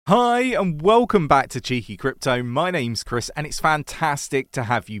Hi and welcome back to Cheeky Crypto. My name's Chris and it's fantastic to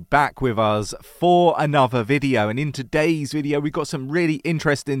have you back with us for another video. And in today's video we've got some really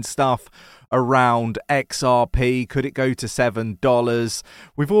interesting stuff around XRP. Could it go to $7?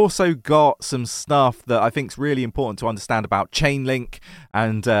 We've also got some stuff that I think is really important to understand about Chainlink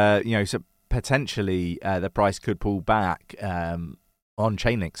and so potentially the price could pull back on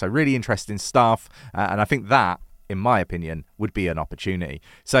Chainlink. So really interesting stuff, and I think that, in my opinion, would be an opportunity.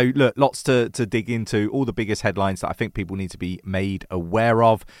 So look, lots to dig into, all the biggest headlines that I think people need to be made aware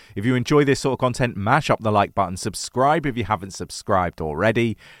of. If you enjoy this sort of content, mash up the like button, subscribe if you haven't subscribed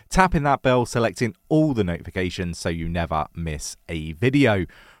already, tapping that bell, selecting all the notifications so you never miss a video.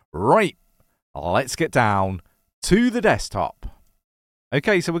 Right, let's get down to the desktop.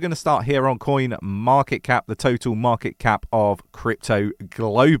 Okay, so we're going to start here on coin market cap. The total market cap of crypto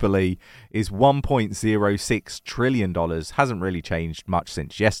globally is $1.06 trillion. Hasn't really changed much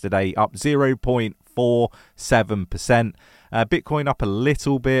since yesterday, up 0.47%. Bitcoin up a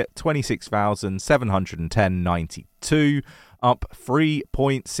little bit, 26,710.92, up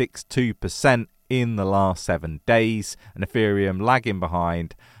 3.62% in the last 7 days. And Ethereum lagging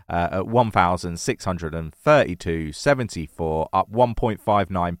behind at 1,632.74, up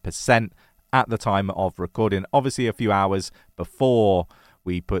 1.59% at the time of recording. Obviously, a few hours before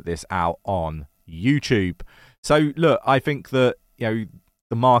we put this out on YouTube. So, look, I think that the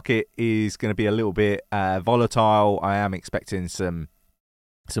market is going to be a little bit volatile. I am expecting some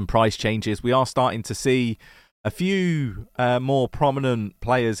price changes. We are starting to see a few more prominent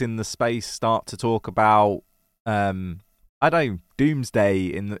players in the space start to talk about doomsday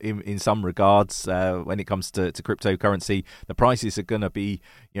in some regards when it comes to cryptocurrency. The prices are going to be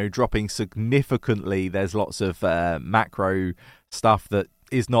dropping significantly. There's lots of macro stuff that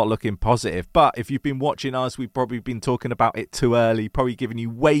is not looking positive, but if you've been watching us, we've probably been talking about it too early, probably giving you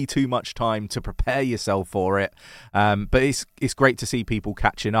way too much time to prepare yourself for it, but it's great to see people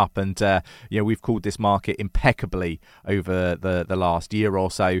catching up, and we've called this market impeccably over the last year or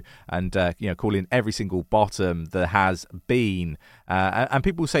so, and calling every single bottom there has been, and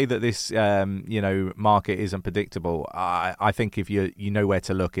people say that this market isn't predictable. I think if you know where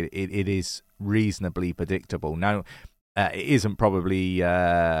to look, it is reasonably predictable. Now, it isn't probably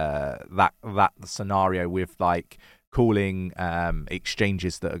that scenario with like calling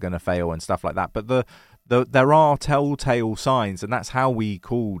exchanges that are going to fail and stuff like that, but there are telltale signs, and that's how we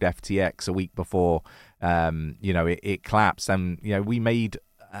called FTX a week before it collapsed, and we made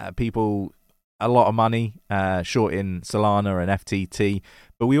people a lot of money shorting Solana and FTT,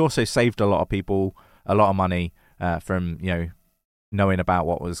 but we also saved a lot of people a lot of money from knowing about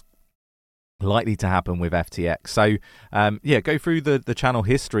what was likely to happen with FTX. So go through the channel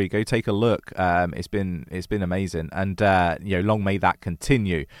history, go take a look. It's been amazing, and long may that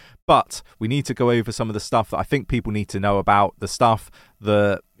continue. But we need to go over some of the stuff that I think people need to know about, the stuff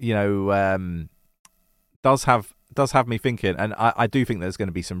that does have me thinking, and I do think there's going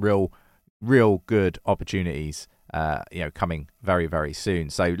to be some real good opportunities coming very, very soon.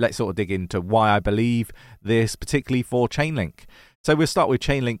 So let's sort of dig into why I believe this, particularly for Chainlink. So we'll start with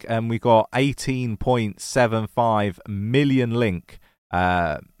Chainlink, and we got 18.75 million link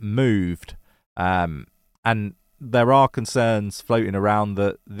moved, and there are concerns floating around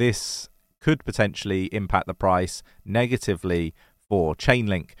that this could potentially impact the price negatively for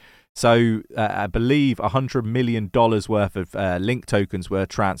Chainlink. So I believe $100 million worth of link tokens were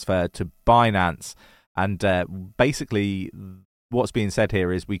transferred to Binance, and basically what's being said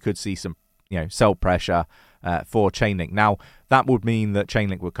here is we could see some sell pressure for Chainlink. Now, that would mean that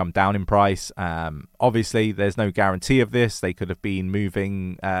Chainlink would come down in price. Obviously, there's no guarantee of this. They could have been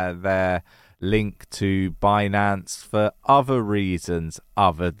moving their link to Binance for other reasons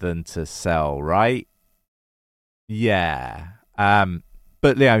other than to sell, right? Yeah.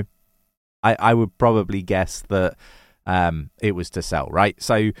 But, I would probably guess that it was to sell, right?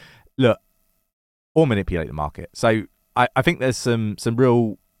 So, look, or manipulate the market. So, I think there's some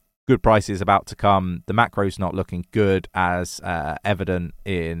real good prices about to come. The macro's not looking good, as evident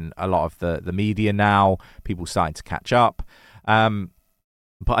in a lot of the media now. People starting to catch up. But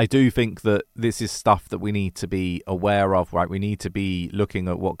I do think that this is stuff that we need to be aware of, right? We need to be looking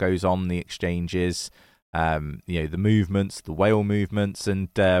at what goes on the exchanges, the movements, the whale movements, and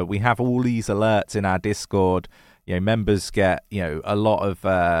we have all these alerts in our Discord. Members get a lot of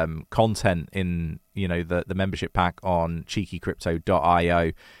content in the membership pack on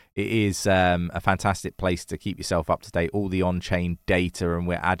cheekycrypto.io. It is a fantastic place to keep yourself up to date, all the on-chain data, and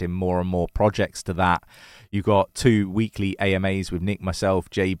we're adding more and more projects to that. You've got 2 weekly AMAs with Nick, myself,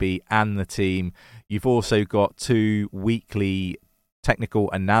 JB, and the team. You've also got 2 weekly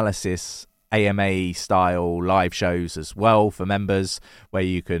technical analysis AMA style live shows as well for members, where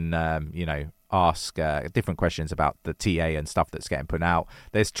you can ask different questions about the TA and stuff that's getting put out.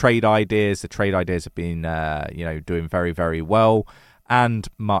 There's trade ideas. The trade ideas have been doing very, very well, and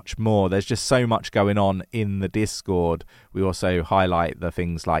much more. There's just so much going on in the Discord. We also highlight the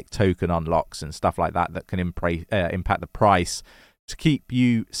things like token unlocks and stuff like that can impact the price to keep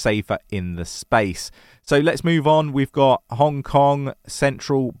you safer in the space. So let's move on. We've got Hong Kong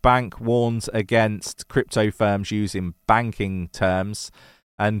Central Bank warns against crypto firms using banking terms.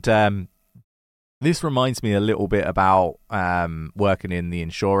 And this reminds me a little bit about working in the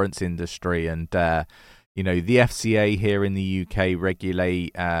insurance industry. And, the FCA here in the UK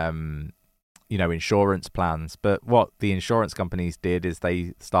regulate insurance plans. But what the insurance companies did is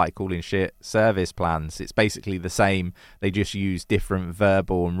they started calling shit service plans. It's basically the same. They just use different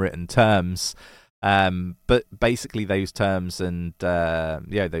verbal and written terms. But basically those terms and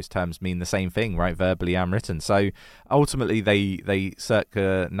those terms mean the same thing, right? Verbally and written. So ultimately they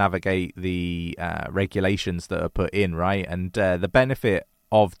circumnavigate the regulations that are put in, right? And the benefit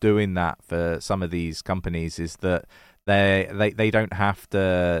of doing that for some of these companies is that they don't have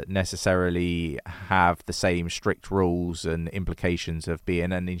to necessarily have the same strict rules and implications of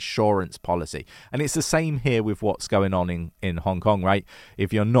being an insurance policy. And it's the same here with what's going on in Hong Kong, right?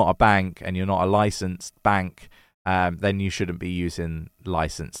 If you're not a bank and you're not a licensed bank, then you shouldn't be using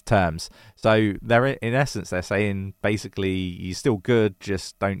licensed terms. So they're saying basically you're still good,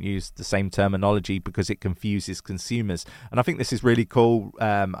 just don't use the same terminology because it confuses consumers. And I think this is really cool.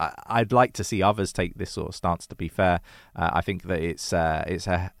 I'd like to see others take this sort of stance, to be fair. I think that it's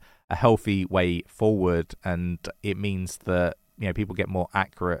a healthy way forward, and it means that people get more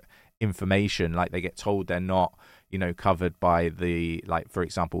accurate information. Like they get told they're not covered by the, like, for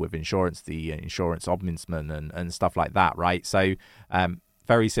example, with insurance, the insurance ombudsman and stuff like that, right? So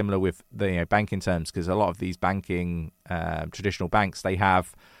very similar with the banking terms, because a lot of these banking traditional banks, they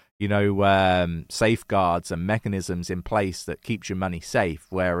have safeguards and mechanisms in place that keeps your money safe,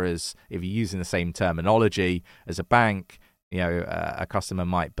 whereas if you're using the same terminology as a bank, a customer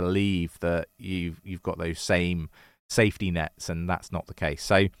might believe that you've got those same safety nets, and that's not the case.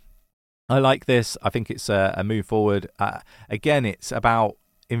 So I like this. I think it's a move forward. Again, it's about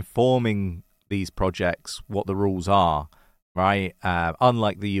informing these projects what the rules are, right?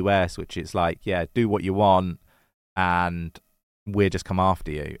 Unlike the US, which is like, do what you want and we'll just come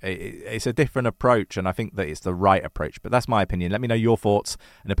after you. It's a different approach, and I think that it's the right approach. But that's my opinion. Let me know your thoughts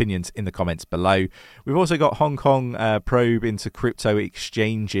and opinions in the comments below. We've also got Hong Kong probe into crypto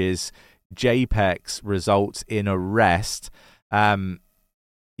exchanges. JPEX results in arrest.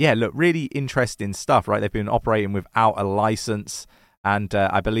 Look, really interesting stuff, right? They've been operating without a license, and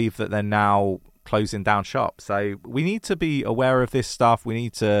I believe that they're now closing down shop. So we need to be aware of this stuff. We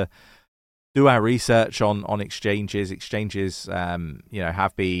need to do our research on exchanges. Exchanges,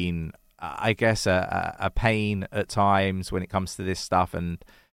 have been, I guess, a pain at times when it comes to this stuff, and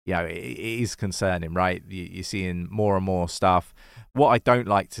it is concerning, right? You're seeing more and more stuff. What I don't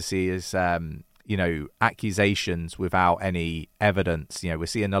like to see is accusations without any evidence. We're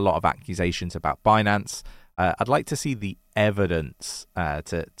seeing a lot of accusations about Binance. I'd like to see the evidence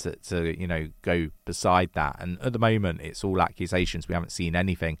to go beside that. And at the moment, it's all accusations. We haven't seen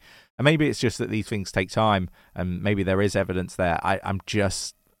anything. And maybe it's just that these things take time, and maybe there is evidence there. I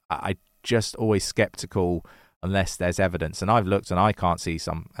just always skeptical unless there's evidence. And I've looked and I can't see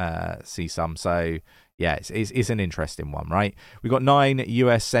some. So yeah, it's an interesting one, right? We've got 9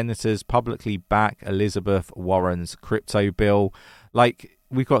 US senators publicly back Elizabeth Warren's crypto bill. Like,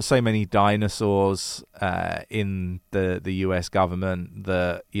 we've got so many dinosaurs in the US government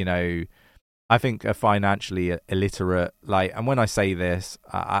that, I think are financially illiterate. Like, and when I say this,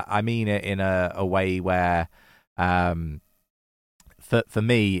 I mean it in a way where, for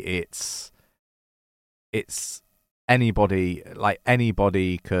me, it's anybody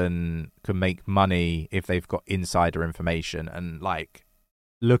can make money if they've got insider information. And like,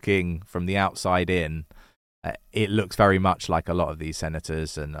 looking from the outside in, it looks very much like a lot of these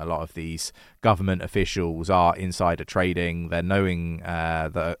senators and a lot of these government officials are insider trading. They're knowing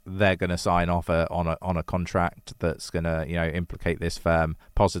that they're going to sign off on a contract that's going to implicate this firm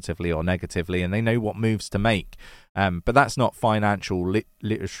positively or negatively, and they know what moves to make. But that's not financial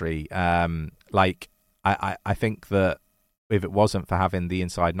literacy. I think that if it wasn't for having the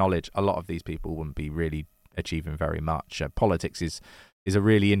inside knowledge, a lot of these people wouldn't be really achieving very much. Politics is a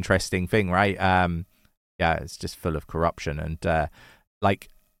really interesting thing, right? It's just full of corruption, and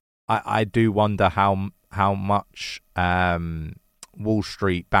I do wonder how much Wall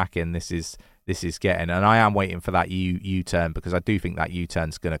Street backing this is this is getting. And I am waiting for that U-turn, because I do think that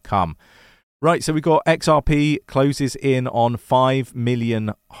U-turn's going to come. Right, so we got XRP closes in on 5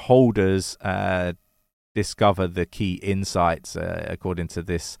 million holders. Discover the key insights, according to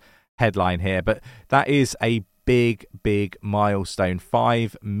this headline here. But that is a big milestone.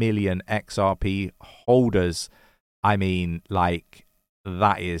 5 million XRP holders. I mean, like,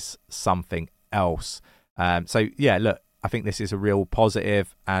 that is something else. So yeah, look, I think this is a real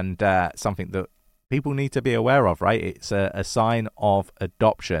positive, and something that people need to be aware of, right? It's a sign of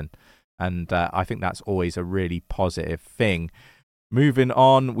adoption, and I think that's always a really positive thing. Moving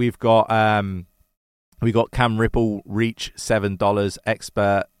on, we got can Ripple reach $7?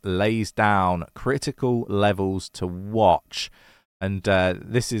 Expert lays down critical levels to watch, and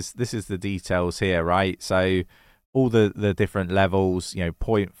this is the details here, right? So all the different levels,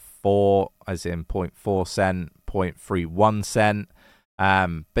 0.4 as in 0.4 cent, 0.31 cent.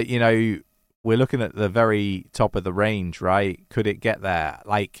 But we're looking at the very top of the range, right? Could it get there?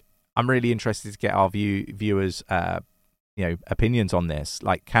 Like, I'm really interested to get our viewers opinions on this.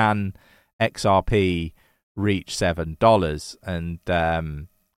 Like, can XRP reach $7? And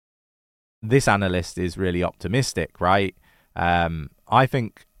this analyst is really optimistic, right? I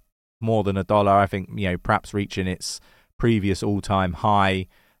think more than $1. I think perhaps reaching its previous all-time high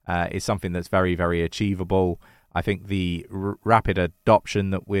is something that's very, very achievable. I think the rapid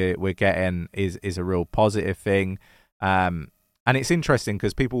adoption that we're getting is a real positive thing. And it's interesting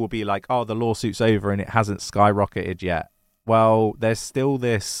because people will be like, oh, the lawsuit's over and it hasn't skyrocketed yet. Well, there's still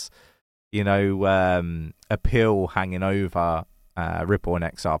this appeal hanging over Ripple and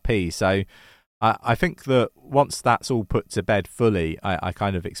XRP. So I think that once that's all put to bed fully, I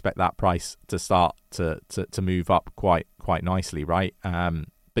kind of expect that price to start to move up quite nicely, right?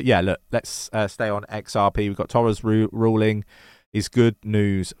 But yeah, look, let's stay on XRP. We've got Torah's ruling is good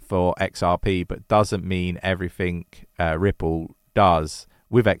news for XRP, but doesn't mean everything Ripple does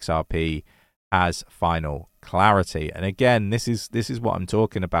with XRP has final clarity. And again, this is what I'm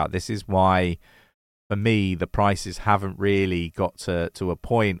talking about. This is why, for me, the prices haven't really got to a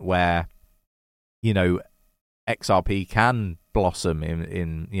point where XRP can blossom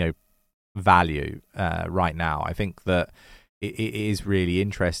in value right now. I think that it is really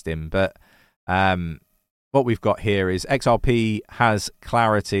interesting. But what we've got here is XRP has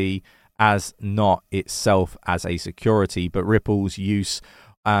clarity as not itself as a security, but Ripple's use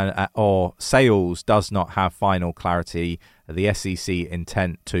or sales does not have final clarity. The SEC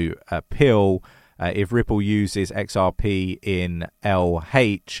intent to appeal. If Ripple uses XRP in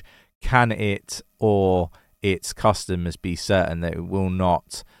LH, can it or its customers be certain that it will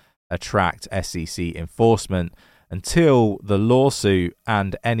not attract SEC enforcement until the lawsuit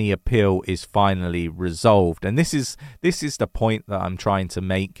and any appeal is finally resolved? And this is the point that I'm trying to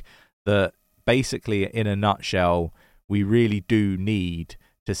make, that basically, in a nutshell, we really do need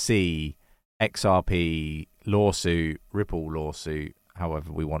to see XRP lawsuit, Ripple lawsuit,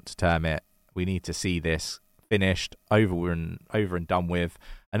 however we want to term it. We need to see this finished, over and done with.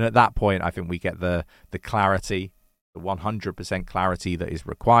 And at that point, I think we get the clarity, the 100% clarity that is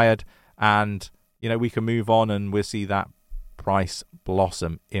required. And, we can move on and we'll see that price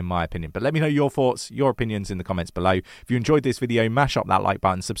blossom, in my opinion. But let me know your thoughts, your opinions in the comments below. If you enjoyed this video, mash up that like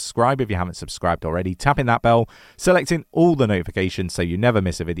button, subscribe if you haven't subscribed already, tapping that bell, selecting all the notifications so you never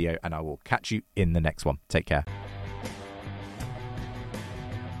miss a video, and I will catch you in the next one. Take care.